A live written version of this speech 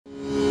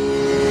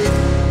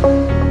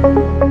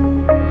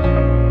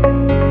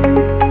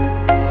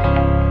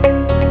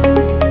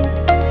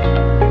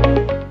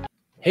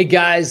Hey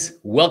guys,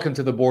 welcome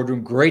to the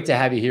boardroom. Great to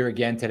have you here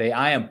again today.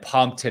 I am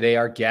pumped today.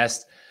 Our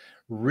guest,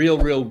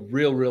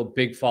 real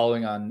big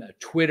following on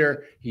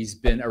Twitter. He's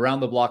been around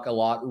the block a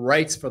lot,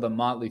 writes for the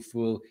Motley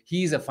Fool.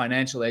 He's a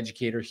financial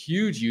educator,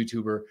 huge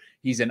YouTuber.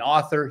 He's an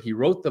author. He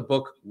wrote the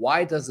book,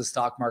 Why Does the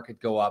Stock Market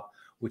Go Up?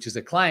 Which is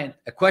a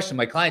question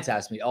my clients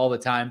ask me all the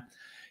time.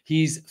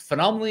 He's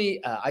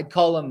phenomenally, I'd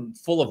call him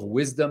full of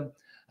wisdom.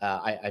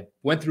 I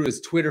went through his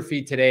Twitter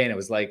feed today, and it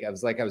was like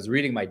I was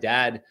reading my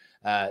dad.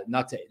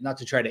 Not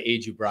to try to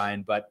age you,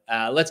 Brian, but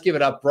let's give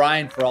it up,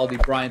 Brian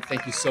Feroldi. Brian,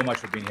 thank you so much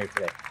for being here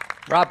today.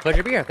 Rob, pleasure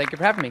to be here. Thank you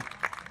for having me.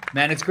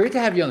 Man, it's great to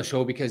have you on the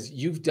show because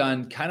you've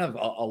done kind of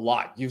a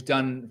lot. You've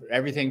done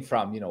everything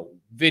from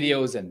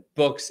videos and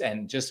books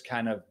and just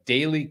kind of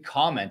daily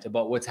comment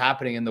about what's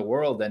happening in the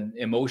world and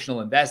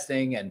emotional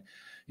investing, and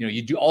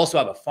you do also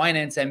have a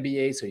finance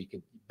MBA, so you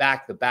could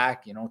back the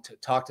back, to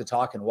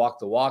talk and walk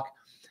the walk.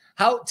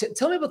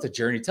 Tell me about the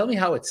journey. Tell me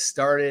how it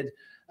started.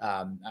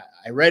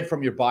 I read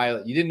from your bio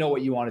that you didn't know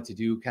what you wanted to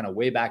do kind of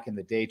way back in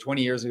the day,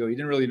 20 years ago. You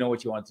didn't really know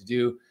what you wanted to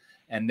do.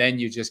 And then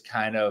you just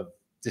kind of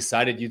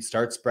decided you'd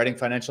start spreading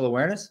financial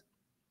awareness.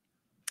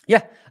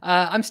 Yeah,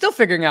 I'm still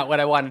figuring out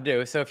what I want to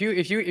do. So if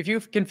you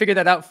can figure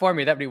that out for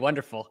me, that'd be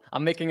wonderful.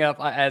 I'm making up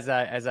as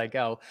I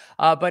go.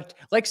 But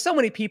like so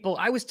many people,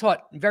 I was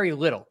taught very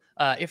little.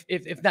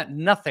 If not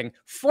nothing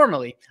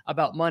formally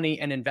about money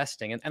and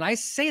investing. And I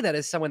say that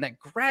as someone that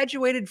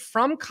graduated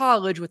from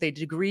college with a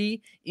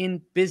degree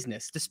in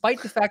business.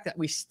 Despite the fact that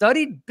we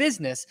studied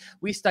business,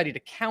 we studied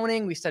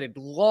accounting, we studied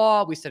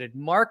law, we studied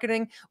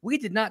marketing. We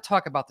did not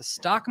talk about the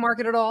stock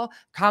market at all,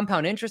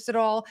 compound interest at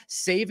all,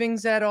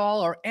 savings at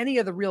all, or any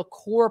of the real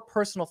core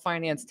personal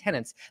finance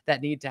tenets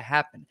that need to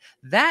happen.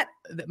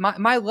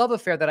 My love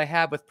affair that I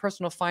have with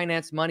personal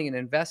finance, money, and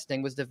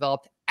investing was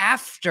developed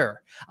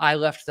after I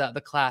left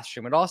the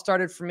classroom. It all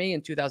started for me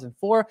in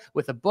 2004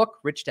 with a book,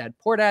 Rich Dad,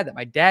 Poor Dad, that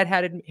my dad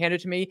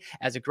handed to me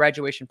as a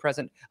graduation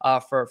present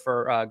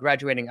for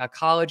graduating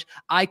college.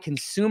 I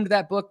consumed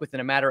that book within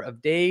a matter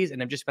of days,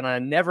 and I've just been on a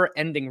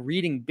never-ending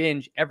reading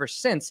binge ever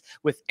since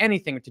with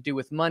anything to do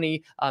with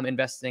money,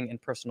 investing,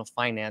 and personal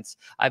finance.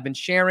 I've been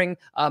sharing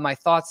my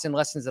thoughts and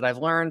lessons that I've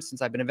learned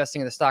since I've been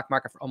investing in the stock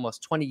market for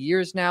almost 20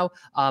 years now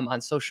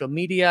on social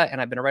media,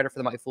 and I've been a writer for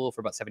the Motley Fool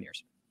for about 7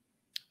 years.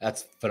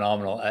 That's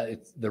phenomenal.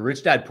 The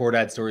Rich Dad, Poor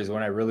Dad story is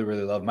one I really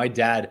love. My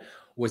dad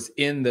was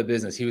in the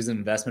business. He was an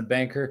investment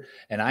banker,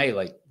 and I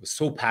was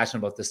so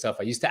passionate about this stuff.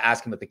 I used to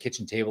ask him at the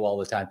kitchen table all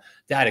the time,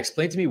 Dad,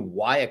 explain to me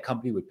why a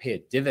company would pay a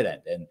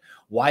dividend and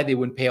why they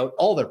wouldn't pay out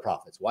all their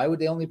profits. Why would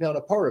they only pay out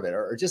a part of it?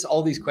 Or just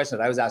all these questions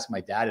that I was asking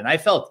my dad. And I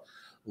felt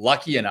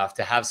lucky enough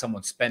to have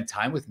someone spend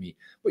time with me.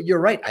 But you're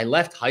right. I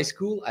left high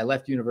school. I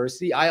left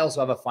university. I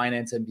also have a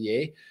finance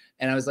MBA.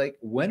 And I was like,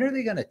 when are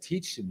they going to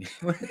teach me?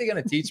 When are they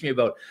going to teach me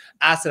about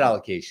asset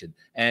allocation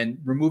and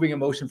removing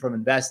emotion from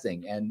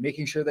investing and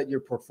making sure that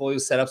your portfolio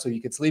is set up so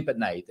you could sleep at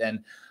night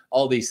and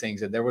all these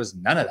things? And there was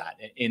none of that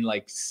in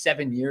like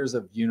 7 years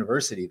of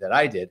university that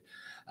I did.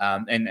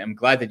 And I'm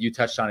glad that you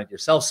touched on it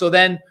yourself. So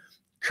then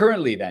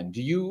currently then,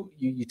 do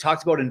you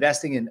talked about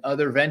investing in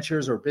other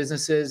ventures or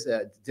businesses?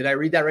 Did I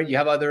read that right? You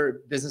have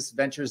other business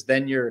ventures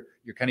than your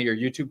kind of your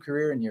YouTube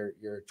career and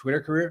your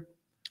Twitter career?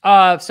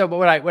 So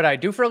what I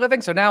do for a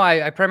living? So now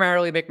I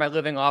primarily make my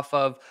living off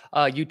of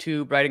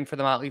YouTube, writing for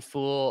the Motley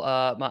Fool,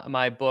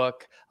 my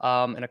book,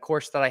 and a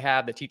course that I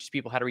have that teaches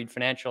people how to read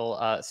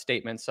financial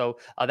statements. So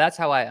that's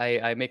how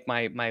I make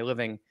my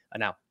living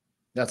now.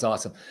 That's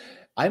awesome.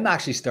 I'm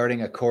actually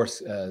starting a course,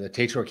 the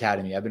Tetrault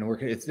Academy. I've been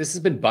working. This has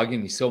been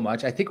bugging me so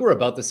much. I think we're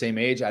about the same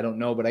age. I don't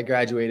know, but I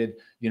graduated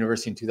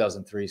university in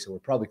 2003, so we're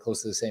probably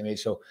close to the same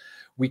age. So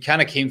we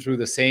kind of came through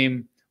the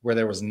same, where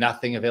there was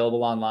nothing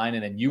available online.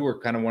 And then you were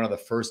kind of one of the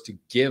first to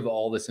give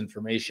all this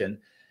information,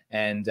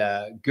 and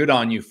good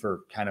on you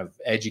for kind of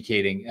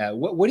educating.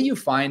 What do you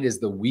find is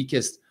the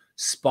weakest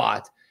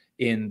spot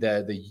in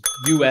the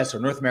US or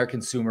North American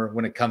consumer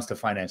when it comes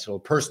to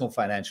personal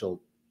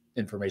financial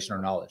information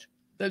or knowledge?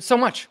 So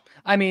much.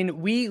 I mean,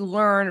 we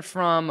learn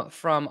from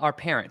our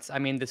parents. I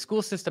mean, the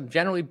school system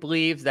generally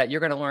believes that you're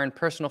going to learn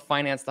personal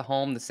finance the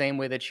home the same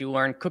way that you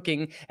learn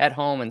cooking at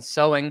home and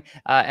sewing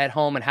at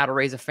home and how to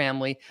raise a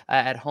family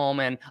at home.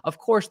 And of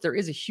course, there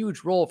is a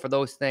huge role for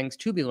those things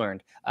to be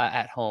learned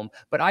at home.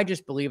 But I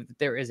just believe that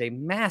there is a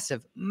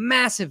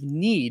massive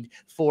need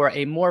for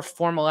a more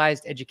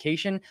formalized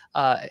education,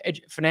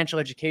 financial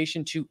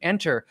education to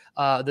enter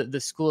the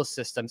school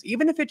systems,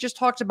 even if it just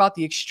talks about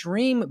the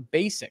extreme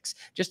basics,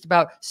 just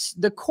about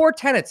the core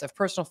tenets of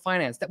personal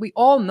finance that we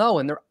all know,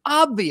 and they're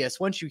obvious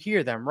once you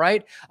hear them,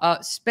 right?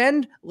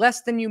 Spend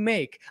less than you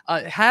make.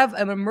 Have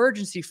an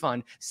emergency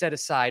fund set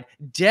aside.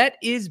 Debt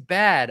is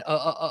bad.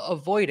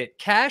 Avoid it.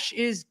 Cash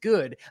is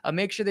good.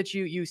 Make sure that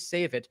you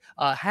save it.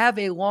 Have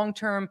a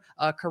long-term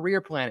career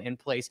plan in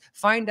place.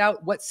 Find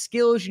out what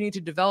skills you need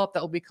to develop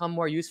that will become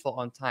more useful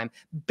on time.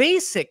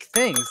 Basic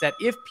things that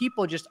if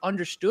people just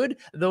understood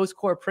those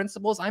core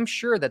principles, I'm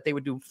sure that they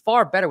would do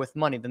far better with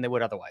money than they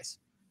would otherwise.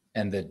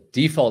 And the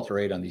default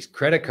rate on these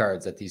credit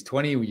cards that these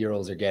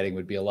 20-year-olds are getting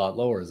would be a lot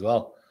lower as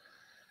well.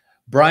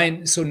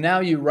 Brian, so now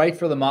you write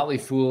for the Motley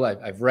Fool.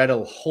 I've read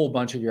a whole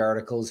bunch of your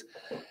articles.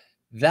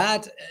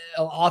 That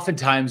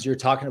oftentimes you're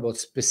talking about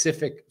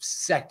specific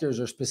sectors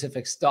or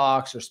specific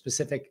stocks or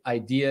specific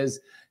ideas.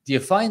 Do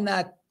you find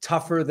that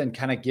tougher than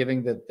kind of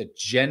giving the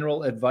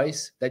general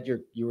advice that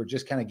you were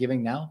just kind of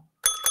giving now?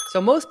 So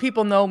most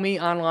people know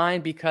me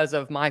online because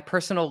of my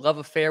personal love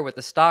affair with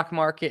the stock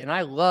market, and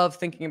I love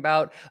thinking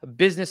about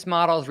business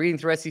models, reading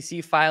through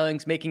SEC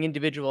filings, making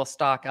individual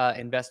stock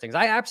investings.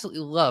 I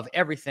absolutely love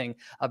everything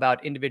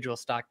about individual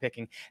stock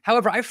picking.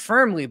 However, I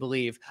firmly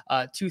believe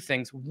two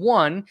things.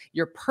 One,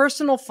 your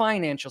personal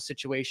financial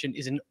situation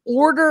is an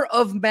order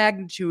of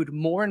magnitude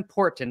more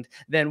important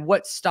than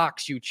what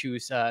stocks you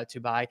choose to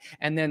buy.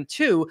 And then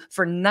two,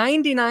 for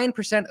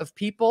 99% of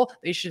people,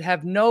 they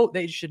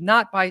should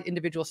not buy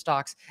individual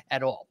stocks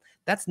at all.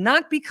 That's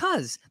not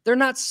because they're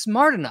not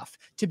smart enough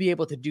to be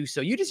able to do so.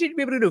 You just need to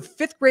be able to do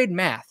fifth grade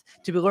math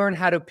to learn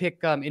how to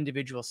pick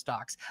individual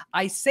stocks.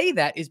 I say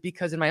that is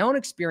because in my own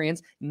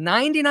experience,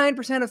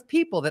 99% of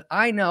people that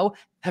I know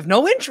have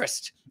no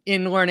interest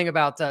in learning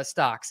about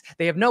stocks.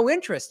 They have no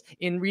interest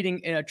in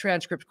reading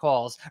transcript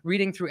calls,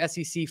 reading through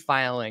SEC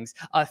filings,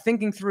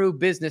 thinking through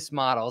business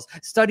models,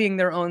 studying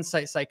their own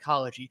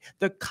psychology.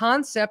 The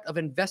concept of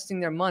investing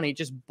their money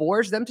just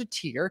bores them to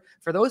tear.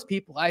 For those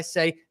people, I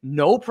say,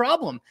 no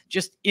problem.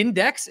 Just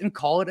index and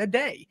call it a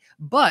day.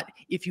 But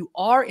if you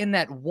are in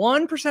that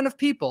 1% of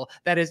people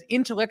that is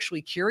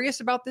intellectually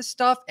curious about this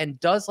stuff and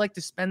does like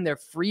to spend their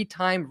free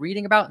time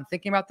reading about and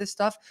thinking about this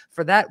stuff,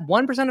 for that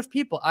 1% of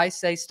people, I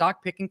say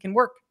stock picking can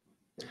work.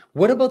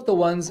 What about the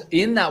ones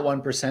in that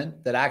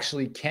 1% that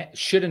actually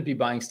shouldn't be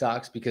buying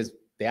stocks because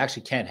they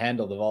actually can't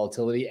handle the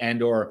volatility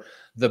and or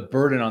the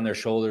burden on their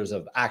shoulders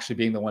of actually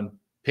being the one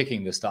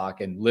picking the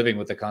stock and living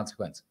with the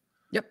consequence?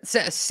 Yep.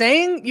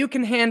 Saying you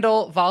can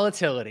handle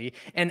volatility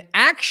and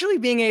actually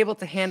being able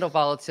to handle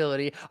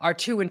volatility are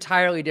two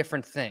entirely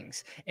different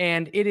things.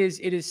 And it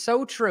is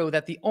so true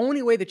that the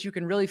only way that you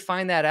can really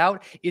find that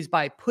out is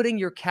by putting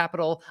your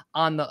capital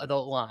on the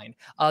line.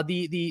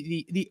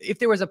 If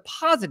there was a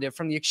positive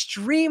from the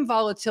extreme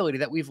volatility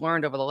that we've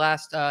learned over the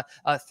last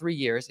 3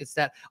 years, it's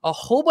that a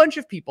whole bunch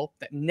of people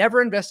that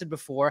never invested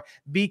before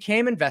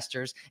became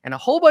investors, and a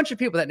whole bunch of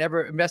people that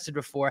never invested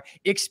before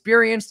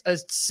experienced a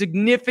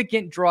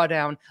significant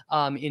drawdown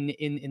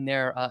in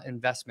their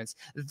investments.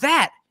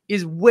 That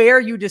is where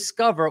you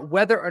discover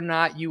whether or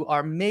not you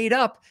are made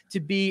up to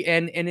be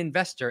an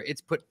investor.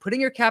 It's putting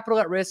your capital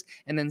at risk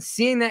and then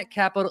seeing that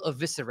capital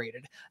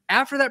eviscerated.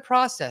 After that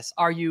process,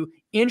 are you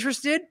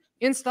interested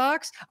in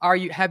stocks?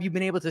 Have you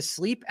been able to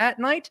sleep at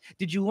night?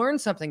 Did you learn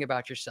something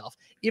about yourself?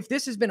 If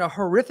this has been a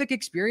horrific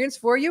experience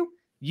for you,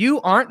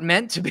 you aren't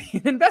meant to be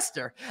an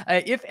investor.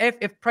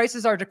 If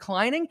prices are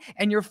declining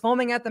and you're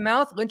foaming at the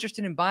mouth,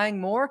 interested in buying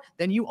more,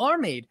 then you are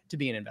made to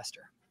be an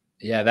investor.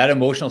 Yeah, that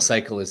emotional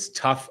cycle is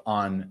tough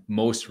on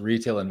most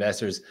retail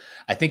investors.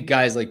 I think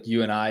guys like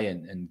you and I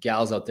and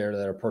gals out there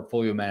that are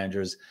portfolio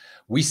managers,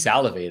 we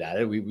salivate at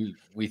it.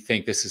 We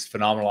think this is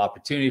phenomenal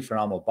opportunity,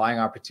 phenomenal buying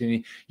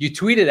opportunity. You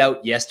tweeted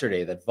out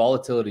yesterday that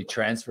volatility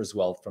transfers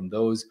wealth from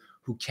those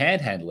who can't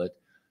handle it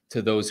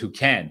to those who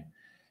can.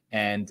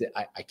 And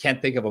I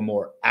can't think of a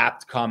more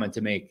apt comment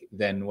to make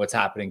than what's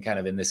happening kind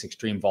of in this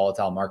extreme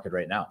volatile market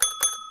right now.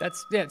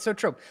 It's so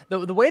true.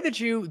 The way that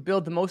you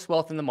build the most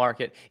wealth in the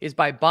market is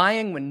by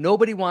buying when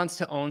nobody wants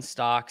to own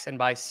stocks and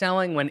by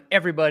selling when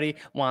everybody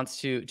wants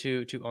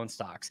to own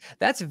stocks.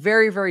 That's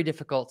very, very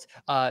difficult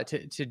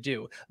to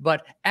do.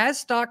 But as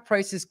stock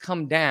prices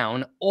come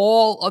down,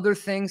 all other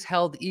things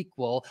held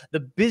equal, the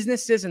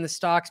businesses and the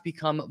stocks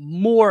become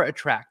more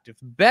attractive,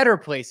 better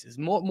places,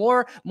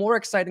 more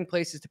exciting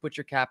places to put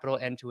your capital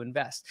and to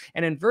invest.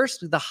 And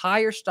inversely, the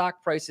higher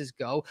stock prices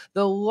go,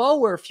 the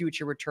lower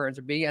future returns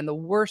will be, and the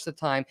worse the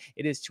time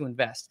it is to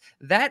invest.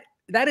 That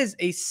is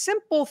a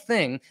simple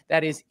thing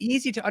that is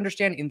easy to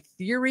understand in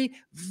theory,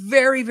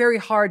 very, very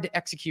hard to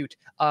execute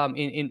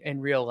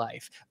in real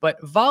life. But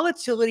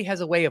volatility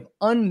has a way of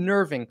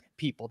unnerving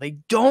people. They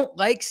don't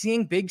like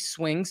seeing big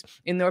swings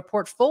in their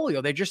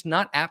portfolio. They're just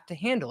not apt to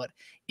handle it.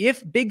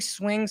 If big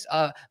swings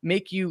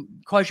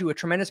cause you a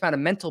tremendous amount of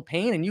mental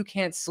pain and you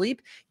can't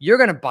sleep, you're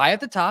going to buy at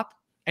the top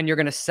and you're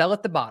going to sell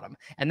at the bottom.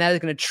 And that is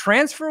going to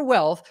transfer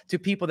wealth to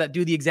people that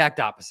do the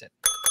exact opposite.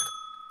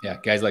 Yeah,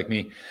 guys like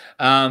me.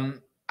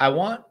 I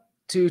want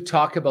to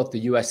talk about the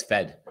US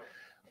Fed.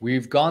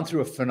 We've gone through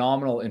a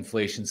phenomenal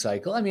inflation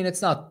cycle. I mean,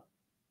 it's not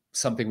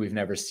something we've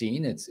never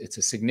seen. It's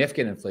a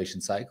significant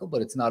inflation cycle,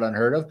 but it's not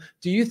unheard of.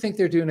 Do you think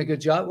they're doing a good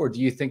job, or do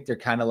you think they're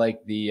kind of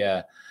like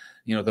the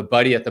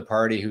buddy at the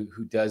party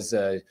who does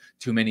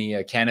too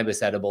many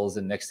cannabis edibles,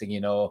 and next thing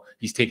you know,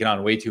 he's taken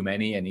on way too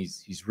many, and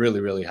he's really,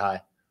 really high?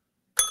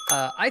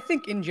 I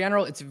think in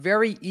general, it's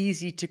very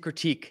easy to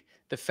critique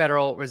the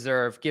Federal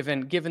Reserve,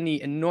 given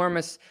the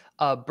enormous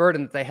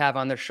burden that they have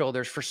on their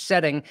shoulders for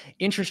setting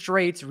interest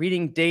rates,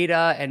 reading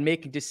data, and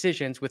making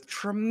decisions with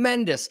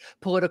tremendous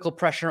political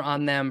pressure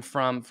on them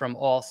from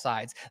all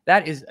sides.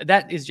 That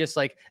is just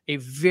like a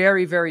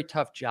very, very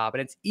tough job.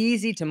 And it's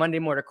easy to Monday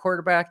morning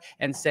quarterback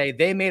and say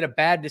they made a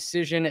bad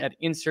decision at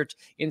insert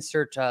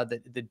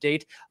the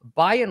date.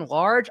 By and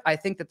large, I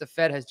think that the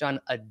Fed has done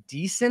a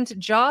decent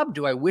job.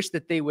 Do I wish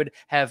that they would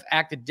have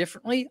acted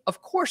differently?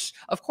 Of course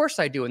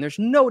I do. And there's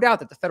no doubt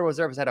that the Federal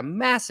Reserve has had a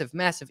massive,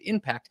 massive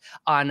impact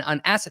on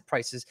asset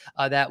prices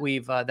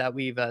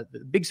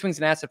big swings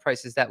in asset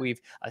prices that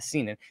we've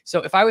seen. And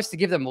so if I was to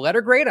give them a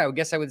letter grade, I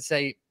would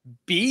say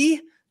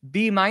B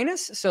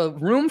minus. So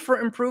room for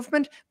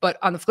improvement. But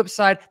on the flip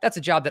side, that's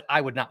a job that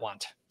I would not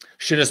want.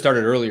 Should have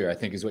started earlier, I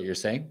think is what you're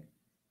saying.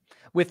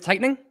 With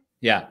tightening?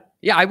 Yeah.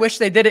 Yeah, I wish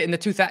they did it in the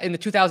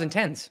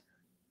 2010s.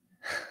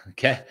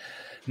 Okay.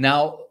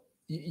 Now,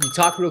 you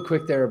talk real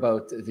quick there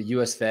about the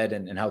US Fed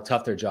and how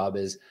tough their job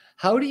is.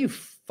 How do you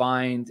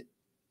find,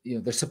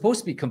 they're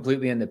supposed to be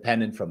completely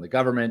independent from the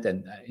government,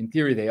 and in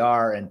theory they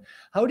are. And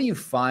how do you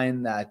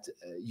find that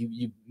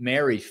you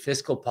marry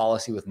fiscal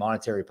policy with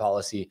monetary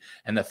policy,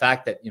 and the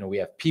fact that, we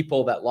have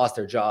people that lost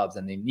their jobs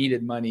and they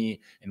needed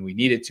money and we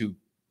needed to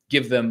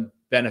give them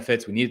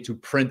benefits, we needed to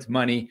print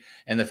money,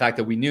 and the fact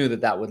that we knew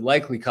that would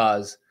likely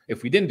cause,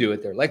 if we didn't do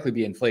it, there'd likely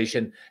be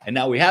inflation. And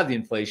now we have the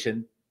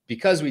inflation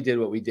because we did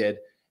what we did.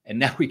 And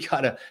now we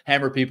got to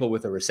hammer people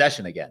with a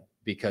recession again,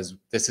 because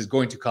this is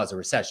going to cause a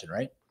recession,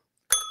 right?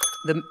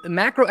 The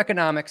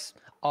macroeconomics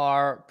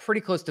are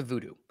pretty close to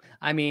voodoo.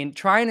 I mean,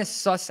 trying to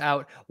suss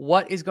out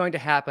what is going to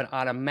happen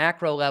on a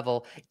macro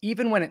level,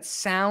 even when it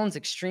sounds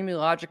extremely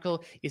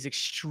logical, is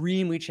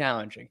extremely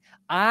challenging.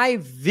 I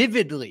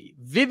vividly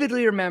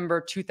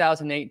remember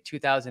 2008,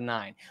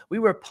 2009. We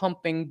were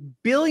pumping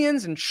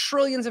billions and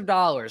trillions of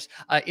dollars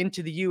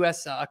into the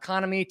U.S.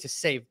 Economy to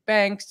save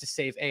banks, to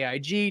save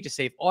AIG, to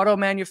save auto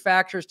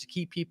manufacturers, to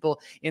keep people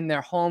in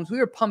their homes. We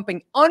were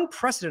pumping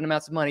unprecedented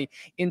amounts of money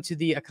into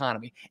the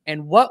economy.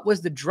 And what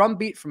was the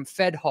drumbeat from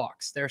Fed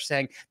hawks? They're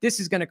saying this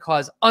is going to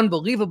cause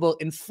unbelievable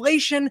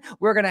inflation.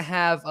 We're going to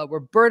have, we're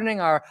burdening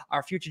our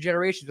future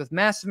generations with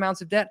massive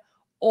amounts of debt.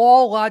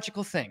 All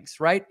logical things,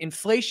 right?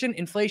 Inflation,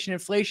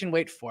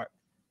 wait for it.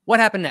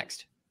 What happened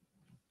next?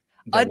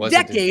 A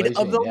decade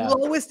of the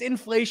lowest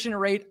inflation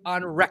rate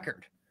on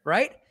record,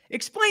 right?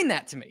 Explain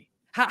that to me.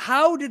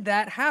 How did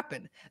that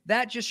happen?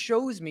 That just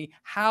shows me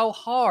how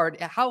hard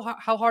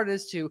it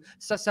is to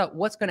suss out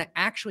what's going to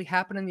actually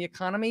happen in the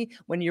economy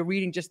when you're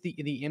reading just the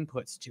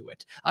inputs to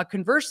it.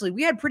 Conversely,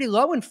 we had pretty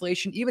low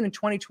inflation even in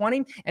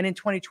 2020 and in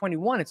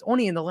 2021. It's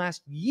only in the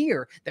last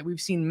year that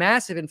we've seen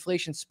massive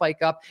inflation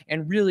spike up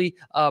and really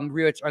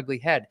rear its ugly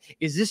head.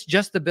 Is this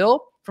just the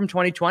bill from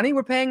 2020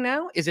 we're paying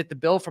now? Is it the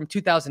bill from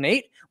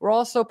 2008 we're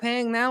also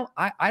paying now?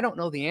 I don't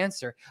know the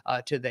answer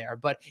to there,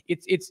 but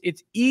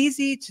it's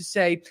easy to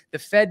say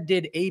the Fed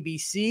did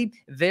ABC,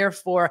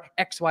 therefore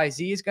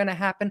XYZ is going to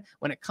happen.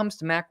 When it comes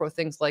to macro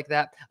things like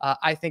that,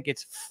 I think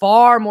it's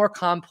far more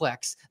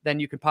complex than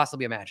you could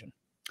possibly imagine.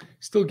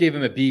 Still gave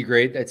him a B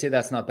grade. I'd say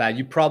that's not bad.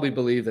 You probably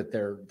believe that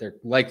they're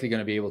likely going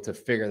to be able to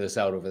figure this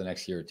out over the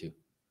next year or two.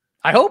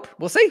 I hope.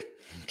 We'll see.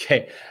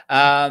 Okay.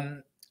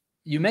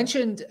 You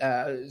mentioned,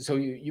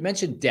 you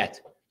mentioned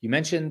debt. You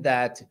mentioned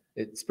that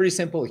it's pretty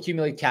simple,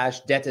 accumulate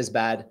cash, debt is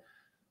bad.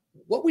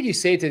 What would you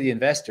say to the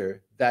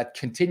investor that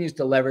continues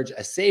to leverage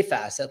a safe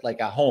asset like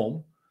a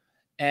home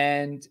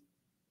and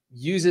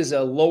uses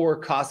a lower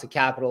cost of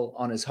capital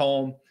on his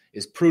home,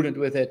 is prudent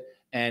with it,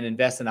 and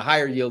invests in a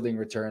higher yielding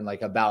return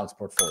like a balanced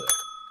portfolio?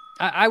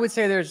 I would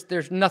say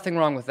there's nothing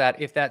wrong with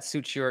that if that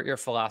suits your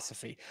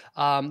philosophy.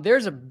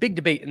 There's a big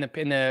debate in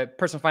the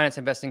personal finance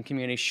investing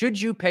community.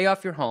 Should you pay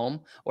off your home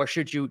or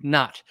should you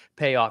not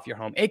pay off your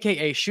home?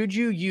 AKA, should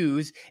you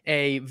use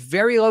a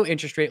very low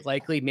interest rate,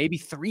 likely maybe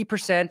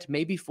 3%,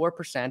 maybe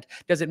 4%?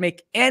 Does it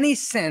make any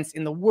sense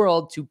in the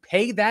world to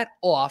pay that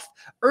off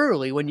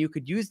early when you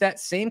could use that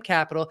same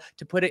capital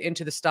to put it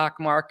into the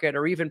stock market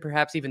or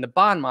perhaps even the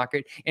bond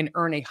market and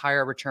earn a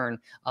higher return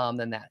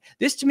than that?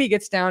 This to me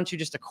gets down to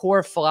just a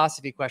core philosophy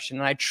question,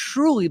 and I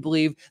truly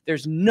believe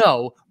there's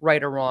no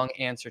right or wrong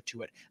answer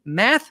to it.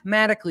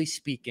 Mathematically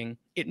speaking,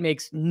 it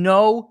makes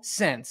no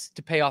sense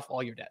to pay off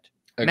all your debt.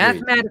 Agreed.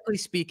 Mathematically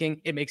speaking,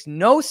 it makes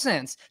no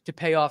sense to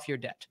pay off your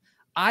debt.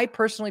 I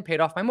personally paid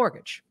off my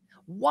mortgage.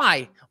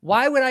 Why?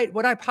 Why would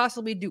I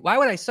possibly do? Why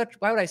would I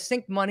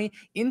sink money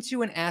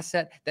into an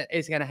asset that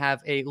is going to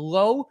have a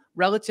low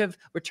relative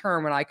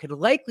return when I could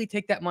likely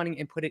take that money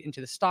and put it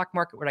into the stock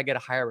market where I get a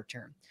higher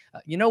return?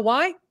 You know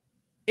why?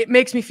 It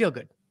makes me feel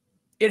good.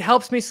 It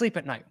helps me sleep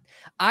at night.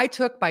 I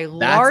took my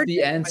largest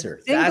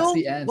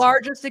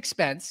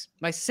expense,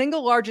 my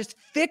single largest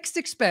fixed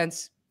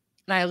expense,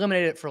 and I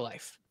eliminated it for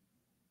life.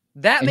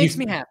 That makes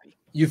me happy.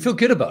 You feel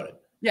good about it.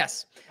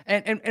 Yes.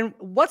 And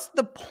what's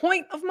the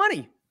point of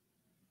money?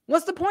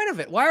 What's the point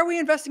of it? Why are we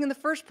investing in the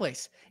first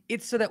place?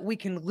 It's so that we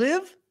can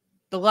live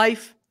the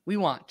life we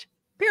want.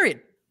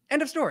 Period.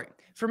 End of story.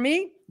 For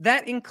me,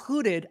 that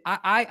included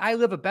I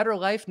live a better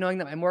life knowing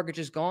that my mortgage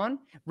is gone,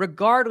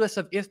 regardless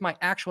of if my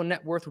actual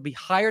net worth would be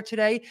higher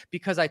today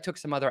because I took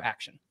some other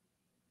action.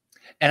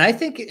 And I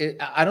think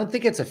I don't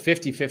think it's a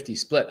 50-50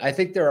 split. I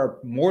think there are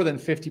more than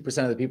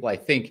 50% of the people I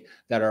think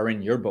that are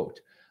in your boat.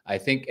 I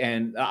think,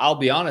 and I'll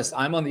be honest,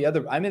 I'm in the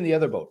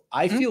other boat.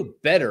 I feel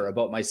better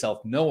about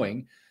myself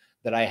knowing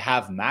that I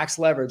have max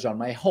leverage on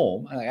my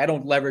home. I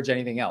don't leverage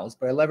anything else,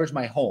 but I leverage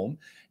my home,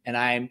 and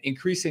I'm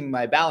increasing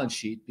my balance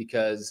sheet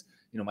because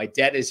my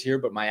debt is here,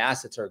 but my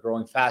assets are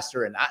growing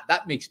faster, and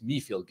that makes me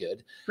feel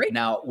good. Great.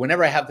 Now,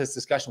 whenever I have this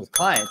discussion with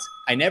clients,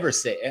 I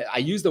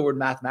use the word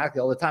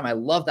mathematically all the time. I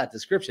love that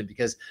description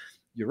because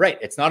you're right.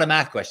 It's not a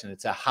math question.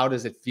 It's a how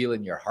does it feel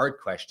in your heart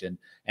question.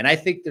 And I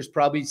think there's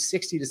probably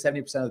 60 to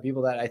 70% of the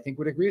people that I think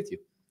would agree with you.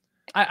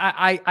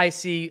 I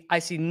see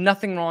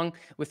nothing wrong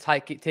with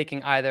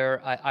taking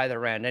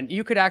either end, and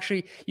you could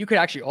actually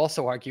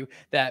also argue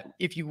that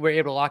if you were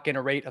able to lock in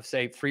a rate of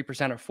say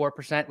 3% or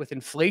 4% with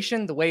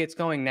inflation, the way it's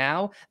going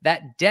now,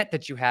 that debt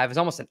that you have is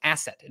almost an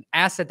asset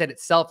that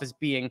itself is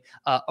being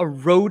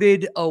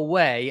eroded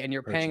away, and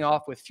you're paying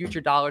off with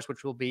future dollars,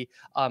 which will be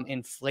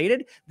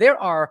inflated. There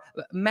are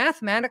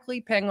mathematically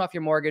paying off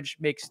your mortgage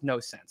makes no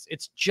sense.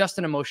 It's just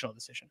an emotional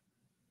decision.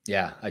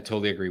 Yeah, I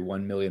totally agree.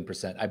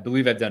 1,000,000%. I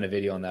believe I've done a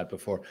video on that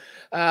before.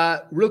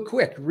 Real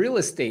quick, real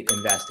estate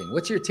investing.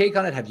 What's your take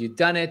on it? Have you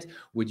done it?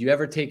 Would you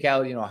ever take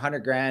out, 100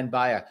 grand,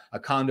 buy a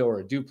condo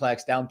or a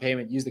duplex, down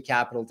payment, use the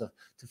capital to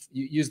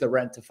use the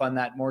rent to fund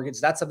that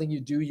mortgage? That's something you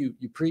do,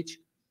 you preach?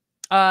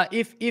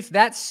 If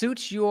that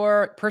suits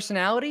your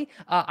personality,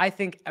 I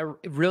think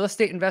real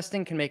estate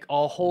investing can make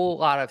a whole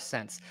lot of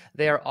sense.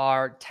 There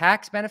are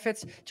tax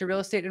benefits to real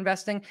estate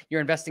investing.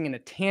 You're investing in a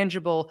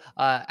tangible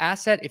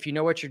asset. If you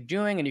know what you're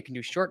doing and you can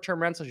do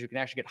short-term rentals, you can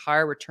actually get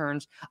higher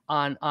returns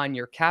on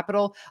your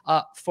capital.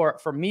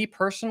 For me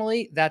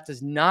personally, that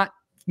does not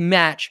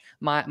match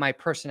my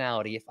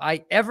personality. If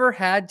I ever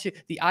had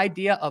the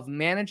idea of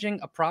managing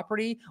a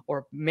property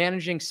or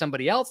managing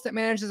somebody else that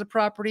manages a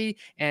property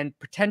and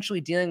potentially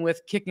dealing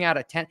with kicking out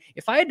a tenant,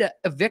 if I had to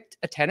evict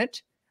a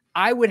tenant,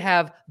 I would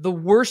have the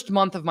worst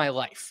month of my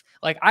life.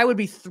 Like I would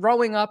be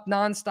throwing up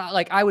nonstop.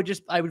 Like I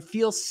would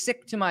feel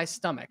sick to my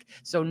stomach.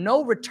 So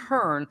no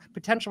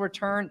potential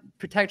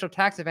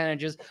tax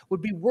advantages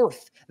would be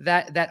worth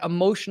that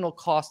emotional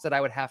cost that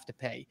I would have to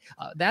pay.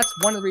 That's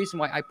one of the reasons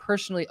why I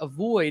personally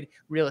avoid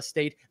real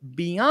estate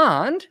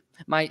beyond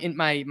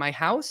my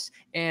house.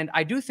 And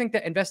I do think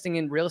that investing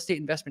in real estate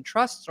investment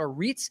trusts or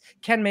REITs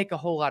can make a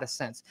whole lot of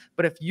sense.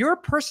 But if your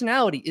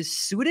personality is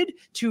suited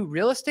to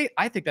real estate,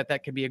 I think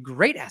that could be a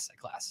great asset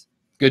class.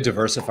 Good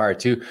diversifier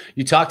too.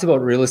 You talked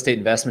about real estate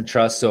investment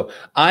trusts. So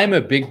I'm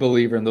a big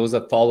believer, and those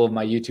that follow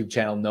my YouTube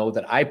channel know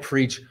that I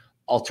preach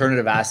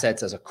alternative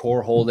assets as a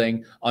core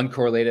holding,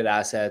 uncorrelated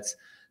assets.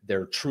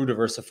 They're true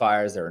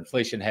diversifiers. They're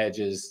inflation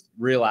hedges,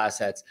 real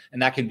assets,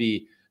 and that can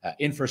be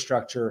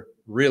infrastructure,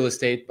 real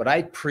estate. But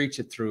I preach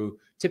it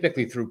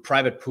typically through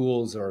private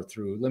pools or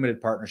through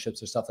limited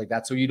partnerships or stuff like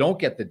that. So you don't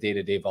get the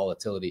day-to-day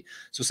volatility.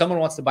 So someone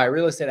wants to buy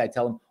real estate, I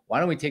tell them, why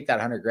don't we take that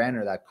 100 grand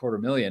or that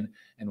 $250,000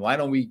 and why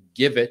don't we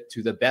give it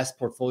to the best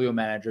portfolio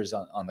managers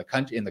in the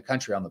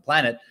country, on the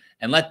planet,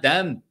 and let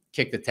them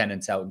kick the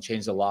tenants out and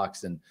change the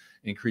locks and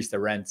increase the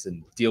rents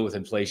and deal with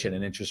inflation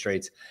and interest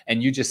rates.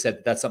 And you just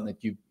said that's something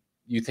that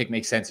you think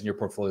makes sense in your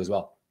portfolio as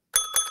well.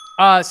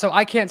 So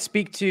I can't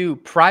speak to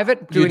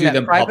doing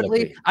that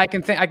privately. I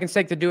can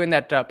speak to doing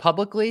that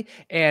publicly,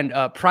 and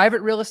private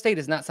real estate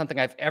is not something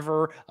I've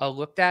ever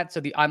looked at. So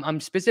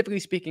I'm specifically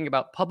speaking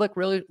about public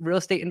real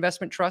estate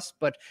investment trusts,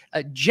 but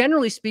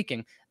generally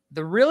speaking,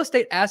 the real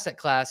estate asset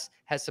class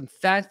has some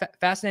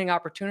fascinating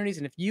opportunities.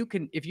 And if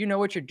you know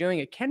what you're doing,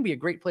 it can be a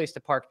great place to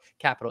park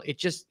capital. It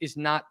just is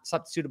not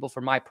suitable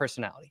for my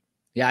personality.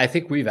 Yeah, I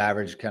think we've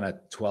averaged kind of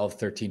 12,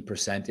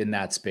 13% in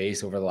that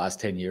space over the last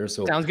 10 years.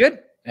 So sounds good.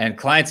 And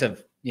clients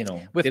have,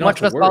 with much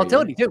less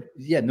volatility too.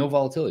 Yeah, no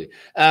volatility.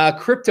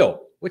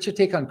 Crypto. What's your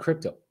take on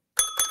crypto?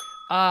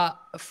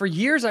 For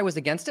years, I was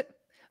against it.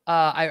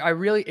 It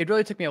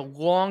really took me a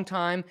long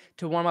time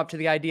to warm up to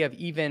the idea of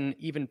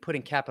even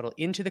putting capital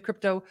into the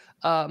crypto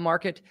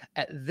market.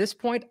 At this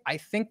point, I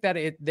think that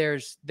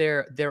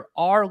there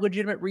are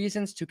legitimate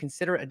reasons to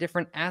consider a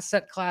different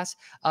asset class.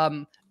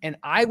 And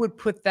I would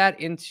put that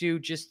into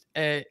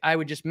I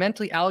would just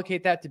mentally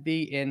allocate that to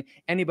be in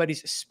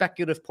anybody's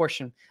speculative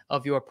portion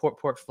of your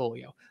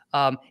portfolio.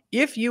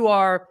 If you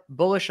are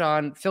bullish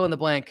on fill in the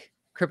blank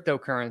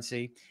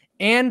cryptocurrency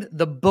and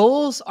the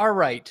bulls are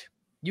right,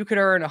 you could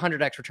earn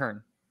 100x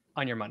return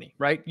on your money,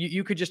 right?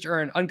 You could just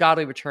earn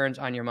ungodly returns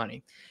on your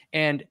money.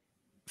 And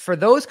for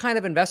those kind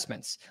of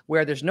investments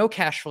where there's no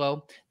cash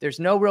flow, there's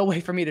no real way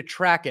for me to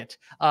track it,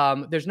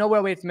 there's no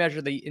real way to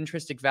measure the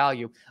intrinsic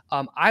value,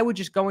 I would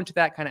just go into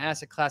that kind of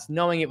asset class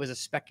knowing it was a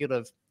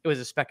speculative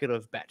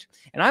bet.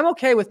 And I'm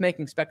okay with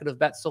making speculative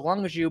bets so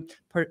long as you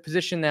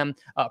position them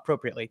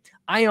appropriately.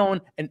 I own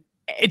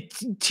a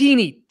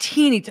teeny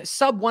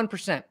sub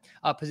 1%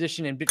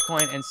 position in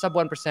Bitcoin and sub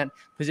 1%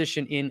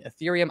 position in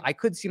Ethereum. I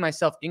could see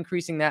myself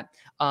increasing that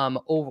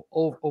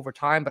over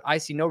time, but I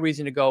see no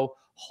reason to go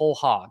whole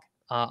hog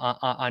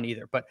on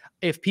either. But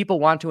if people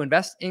want to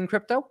invest in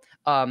crypto,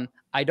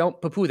 I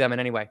don't poo-poo them in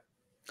any way.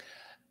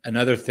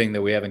 Another thing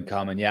that we have in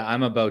common, yeah,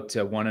 I'm about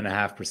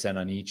 1.5%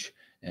 on each,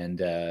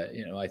 and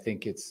I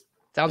think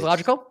sounds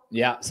logical.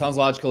 Yeah, sounds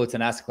logical. It's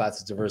an asset class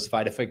that's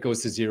diversified. If it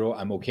goes to zero,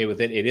 I'm okay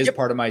with it. It is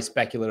part of my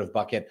speculative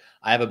bucket.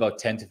 I have about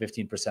 10 to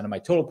 15% of my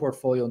total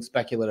portfolio in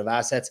speculative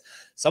assets.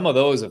 Some of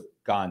those have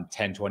gone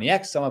 10,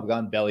 20x. Some have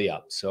gone belly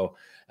up. So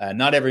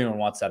not everyone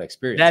wants that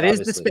experience. That is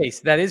the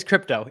space. That is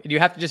crypto. You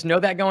have to just know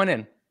that going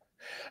in.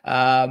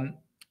 I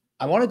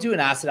want to do an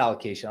asset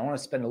allocation. I want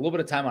to spend a little bit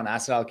of time on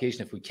asset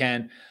allocation if we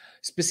can,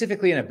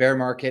 specifically in a bear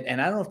market. And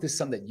I don't know if this is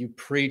something that you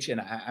preach. And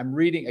I'm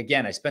reading,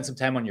 again, I spent some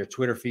time on your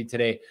Twitter feed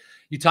today.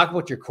 You talk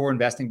about your core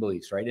investing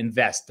beliefs, right?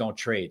 Invest, don't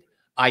trade.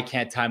 I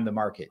can't time the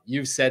market.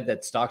 You've said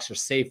that stocks are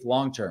safe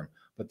long-term,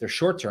 but they're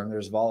short-term.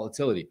 There's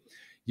volatility.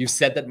 You've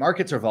said that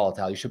markets are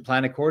volatile. You should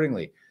plan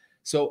accordingly.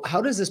 So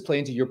how does this play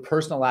into your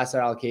personal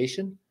asset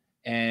allocation?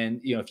 And,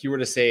 if you were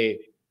to say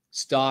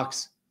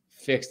stocks,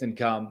 fixed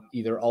income,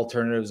 either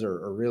alternatives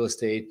or real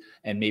estate,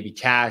 and maybe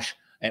cash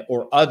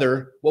or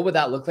other, what would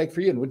that look like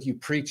for you? And what do you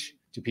preach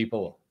to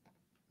people?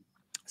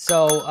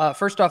 So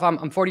first off,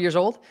 I'm 40 years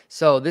old.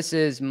 So this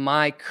is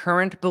my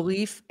current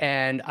belief,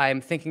 and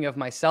I'm thinking of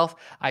myself.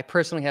 I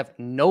personally have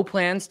no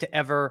plans to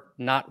ever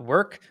not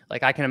work.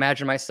 Like I can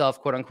imagine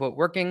myself, quote unquote,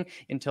 working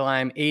until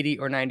I'm 80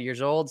 or 90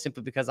 years old,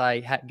 simply because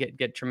I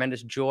get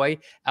tremendous joy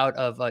out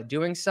of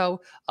doing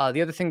so.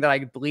 The other thing that I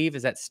believe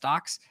is that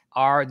stocks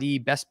are the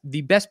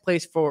best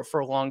place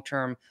for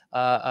long-term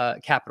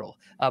capital.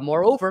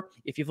 Moreover,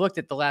 if you've looked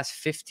at the last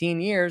 15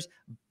 years,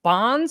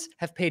 bonds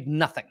have paid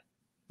nothing.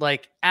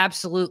 Like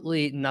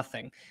absolutely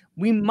nothing.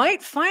 We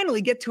might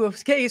finally get to a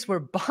case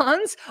where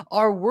bonds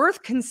are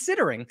worth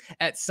considering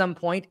at some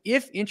point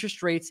if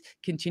interest rates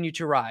continue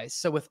to rise.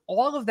 So with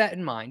all of that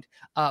in mind,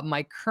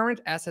 my current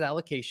asset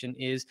allocation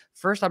is,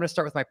 first, I'm going to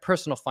start with my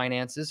personal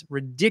finances,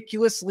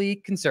 ridiculously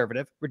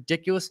conservative,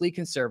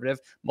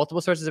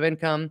 multiple sources of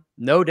income,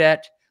 no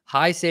debt,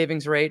 high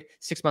savings rate,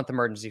 6-month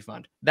emergency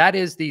fund. That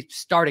is the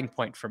starting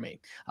point for me.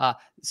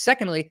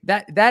 Secondly,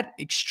 that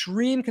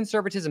extreme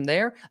conservatism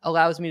there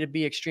allows me to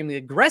be extremely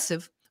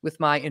aggressive with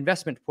my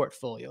investment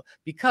portfolio,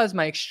 because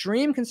my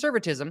extreme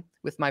conservatism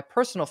with my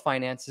personal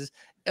finances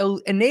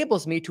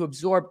enables me to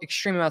absorb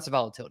extreme amounts of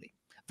volatility.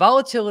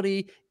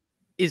 Volatility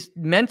is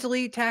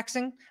mentally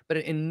taxing, but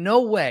it in no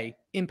way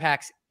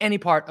impacts any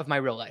part of my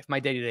real life, my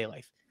day-to-day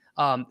life.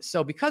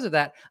 So because of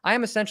that, I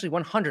am essentially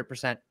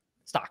 100%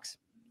 stocks.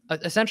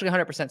 Essentially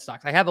 100%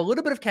 stocks. I have a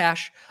little bit of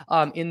cash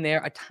in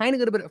there, a tiny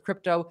little bit of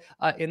crypto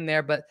in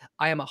there, but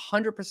I am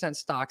 100%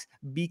 stocks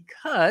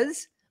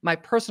because my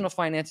personal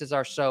finances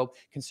are so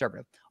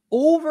conservative.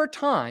 Over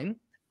time,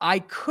 I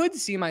could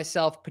see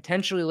myself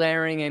potentially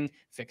layering in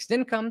fixed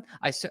income.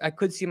 I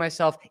could see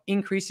myself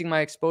increasing my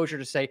exposure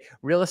to, say,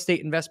 real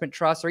estate investment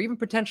trusts or even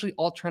potentially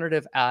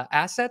alternative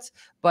assets.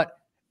 But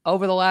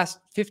over the last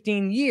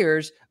 15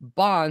 years,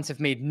 bonds have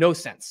made no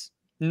sense.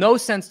 No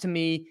sense to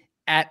me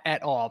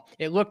at all.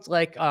 It looked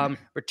like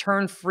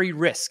return-free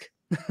risk.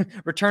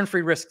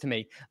 Return-free risk to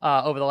me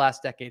over the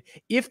last decade.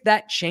 If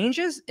that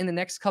changes in the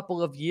next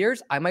couple of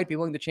years, I might be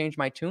willing to change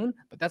my tune,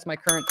 but that's my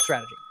current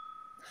strategy.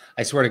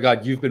 I swear to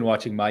God, you've been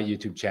watching my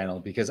YouTube channel,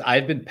 because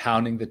I've been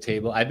pounding the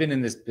table. I've been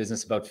in this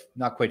business about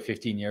not quite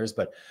 15 years,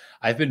 but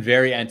I've been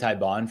very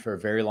anti-bond for a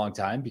very long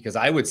time, because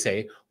I would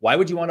say, why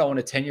would you want to own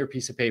a 10-year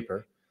piece of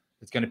paper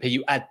that's going to pay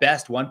you at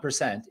best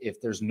 1%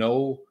 if there's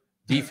no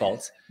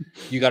defaults?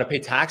 You got to pay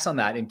tax on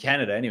that in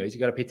Canada. Anyways, you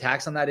got to pay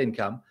tax on that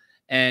income,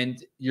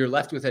 and you're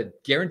left with a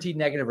guaranteed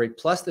negative rate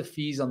plus the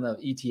fees on the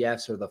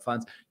ETFs or the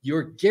funds.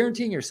 You're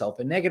guaranteeing yourself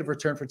a negative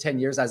return for 10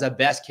 years as a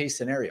best case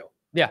scenario.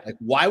 Yeah. Like,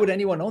 why would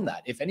anyone own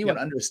that? If anyone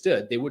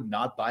understood, they would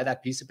not buy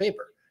that piece of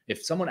paper.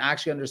 If someone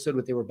actually understood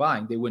what they were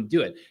buying, they wouldn't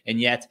do it. And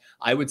yet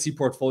I would see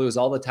portfolios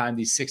all the time,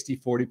 these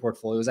 60-40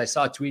 portfolios. I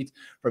saw a tweet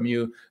from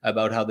you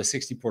about how the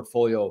 60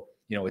 portfolio,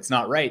 it's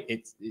not right.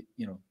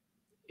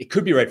 It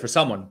could be right for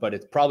someone, but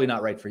it's probably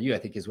not right for you, I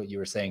think is what you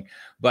were saying.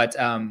 But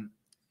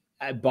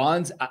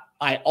bonds,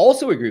 I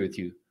also agree with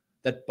you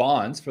that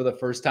bonds, for the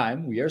first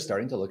time, we are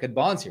starting to look at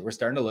bonds here. We're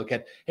starting to look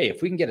at, hey,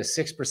 if we can get a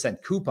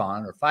 6%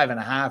 coupon or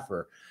 5.5%,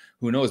 or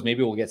who knows,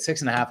 maybe we'll get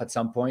 6.5% at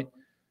some point.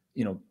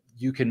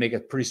 You can make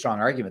a pretty strong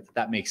argument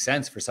that makes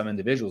sense for some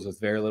individuals with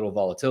very little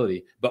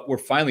volatility, but we're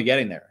finally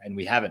getting there, and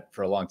we haven't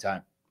for a long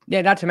time.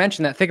 Yeah, not to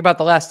mention that. Think about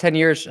the last 10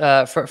 years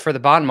for the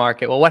bond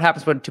market. Well, what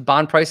happens to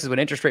bond prices when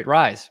interest rates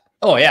rise?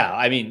 Oh yeah,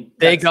 I mean,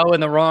 they go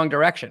in the wrong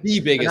direction. The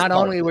biggest. Not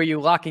only were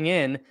you locking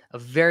in a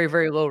very,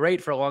 very low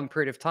rate for a long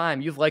period of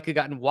time, you've likely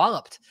gotten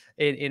walloped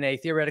in a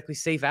theoretically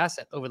safe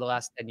asset over the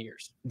last 10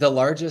 years. The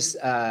largest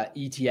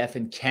ETF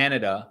in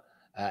Canada,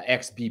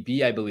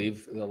 XBB, I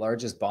believe, the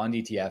largest bond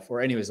ETF, or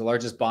anyways, the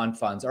largest bond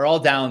funds, are all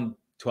down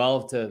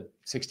 12 to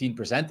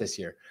 16% this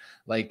year.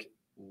 Like,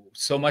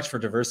 so much for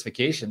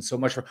diversification. So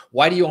much for,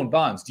 why do you own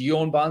bonds? Do you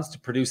own bonds to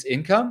produce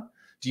income?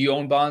 Do you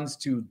own bonds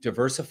to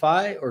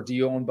diversify, or do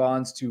you own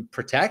bonds to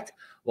protect?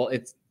 Well,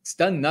 it's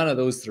done none of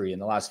those three in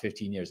the last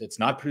 15 years. It's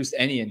not produced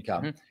any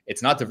income.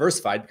 It's not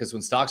diversified, because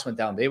when stocks went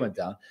down, they went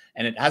down,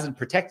 and it hasn't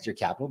protected your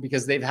capital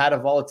because they've had a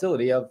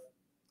volatility of,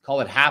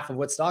 call it, half of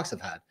what stocks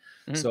have had.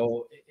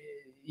 So,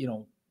 you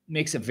know,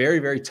 makes a very,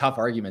 very tough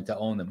argument to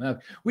own them. Now,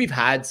 we've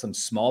had some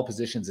small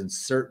positions in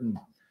certain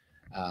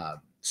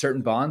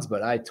bonds,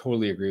 but I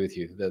totally agree with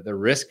you. The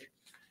risk,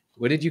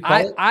 what did you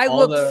call it? I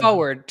look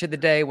forward to the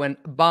day when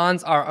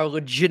bonds are a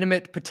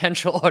legitimate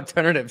potential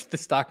alternative to the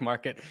stock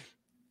market.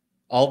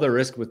 All the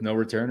risk with no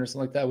return, or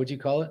something like that. What'd you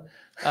call it?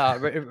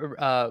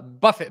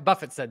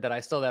 Buffett said that. I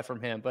stole that from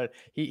him, but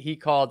he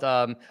called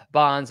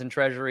bonds and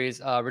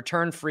treasuries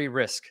return-free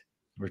risk.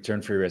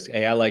 Return-free risk.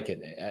 Hey, I like it.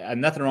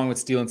 Nothing wrong with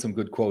stealing some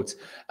good quotes.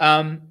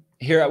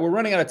 Here, we're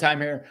running out of time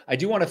here. I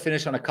do want to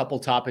finish on a couple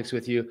topics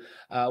with you.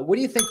 What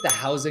do you think the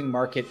housing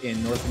market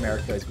in North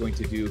America is going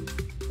to do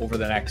over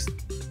the next,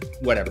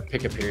 whatever,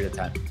 pick a period of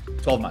time,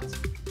 12 months?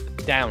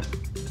 Down.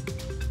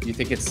 Do you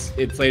think it's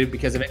inflated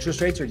because of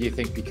interest rates, or do you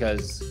think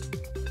interest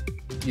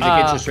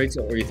rates,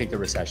 or do you think the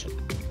recession?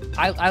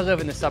 I live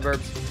in the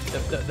suburbs.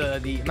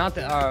 The amount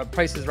that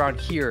prices around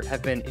here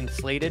have been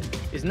inflated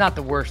is not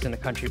the worst in the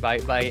country by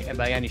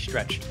any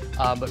stretch.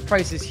 But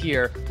prices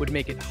here would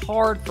make it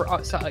hard for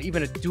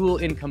even a dual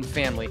income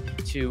family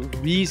to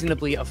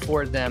reasonably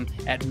afford them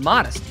at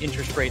modest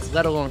interest rates,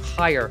 let alone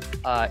higher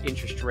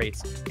interest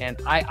rates. And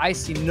I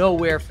see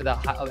nowhere for the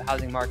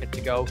housing market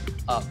to go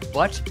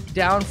but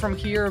down from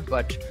here.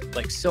 But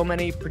like so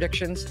many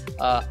predictions,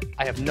 I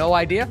have no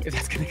idea if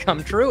that's going to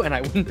come true, and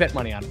I wouldn't bet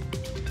money on it.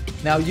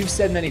 Now, you've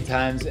said many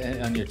times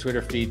on your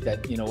Twitter feed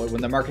that, you know,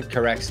 when the market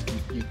corrects,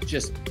 you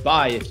just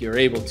buy if you're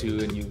able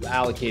to, and you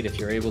allocate if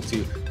you're able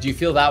to. Do you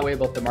feel that way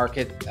about the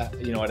market,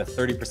 you know, at a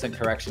 30%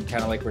 correction,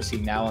 kind of like we're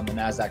seeing now on the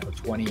NASDAQ, or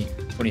 20,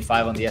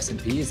 25 on the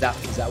S&P? Is that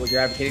what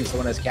you're advocating?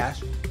 Someone has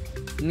cash?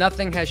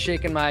 Nothing has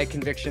shaken my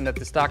conviction that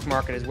the stock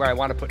market is where I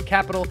want to put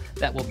capital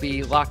that will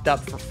be locked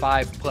up for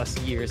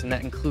 5+ years, and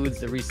that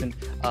includes the recent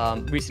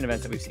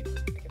events that we've seen.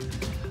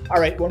 All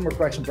right, one more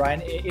question,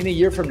 Brian. In a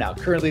year from now,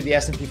 currently the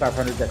S&P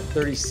 500 is at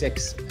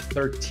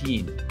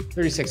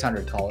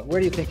 3,600, call it. Where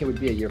do you think it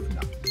would be a year from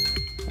now?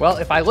 Well,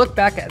 if I look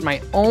back at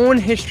my own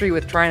history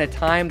with trying to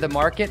time the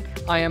market,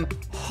 I am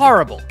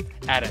horrible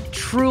at it.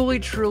 Truly,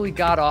 truly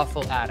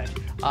god-awful at it.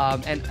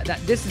 And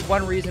this is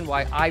one reason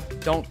why I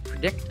don't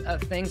predict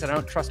things, and I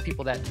don't trust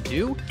people that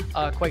do,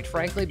 quite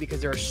frankly, because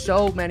there are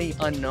so many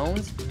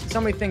unknowns, so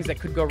many things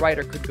that could go right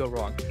or could go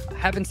wrong.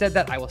 Having said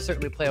that, I will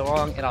certainly play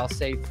along, and I'll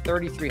say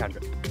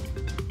 3,300.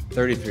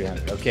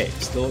 3,300. Okay,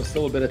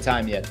 still a bit of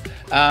time yet.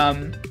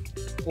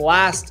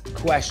 Last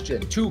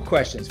question, 2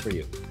 questions for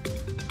you.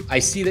 I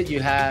see that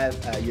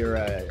you're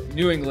a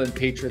New England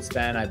Patriots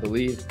fan, I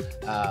believe.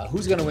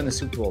 Who's going to win the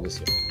Super Bowl this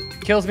year?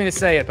 Kills me to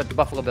say it, but the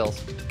Buffalo Bills.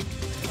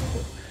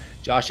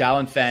 Josh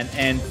Allen fan.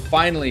 And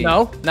finally,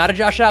 no, not a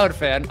Josh Allen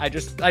fan. I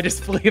just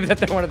believe that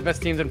they're one of the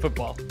best teams in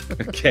football.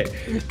 Okay,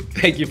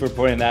 thank you for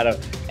pointing that out.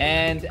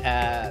 And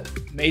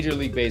Major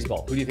League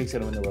Baseball, who do you think is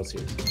going to win the World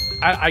Series?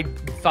 I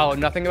follow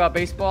nothing about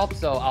baseball,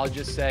 so I'll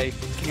just say,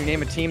 can you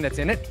name a team that's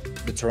in it?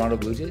 The Toronto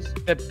Blue Jays?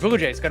 The Blue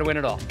Jays got to win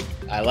it all.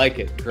 I like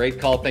it.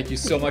 Great call. Thank you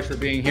so much for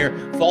being here.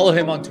 Follow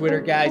him on Twitter,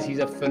 guys. He's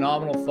a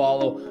phenomenal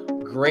follow.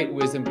 Great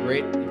wisdom,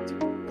 great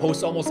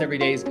posts almost every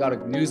day. He's got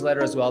a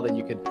newsletter as well that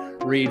you can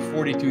read.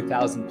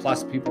 42,000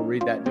 plus people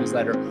read that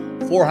newsletter.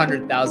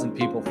 400,000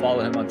 people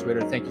follow him on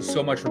Twitter. Thank you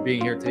so much for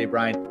being here today,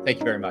 Brian. Thank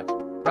you very much.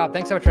 Rob,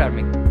 thanks so much for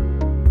having me.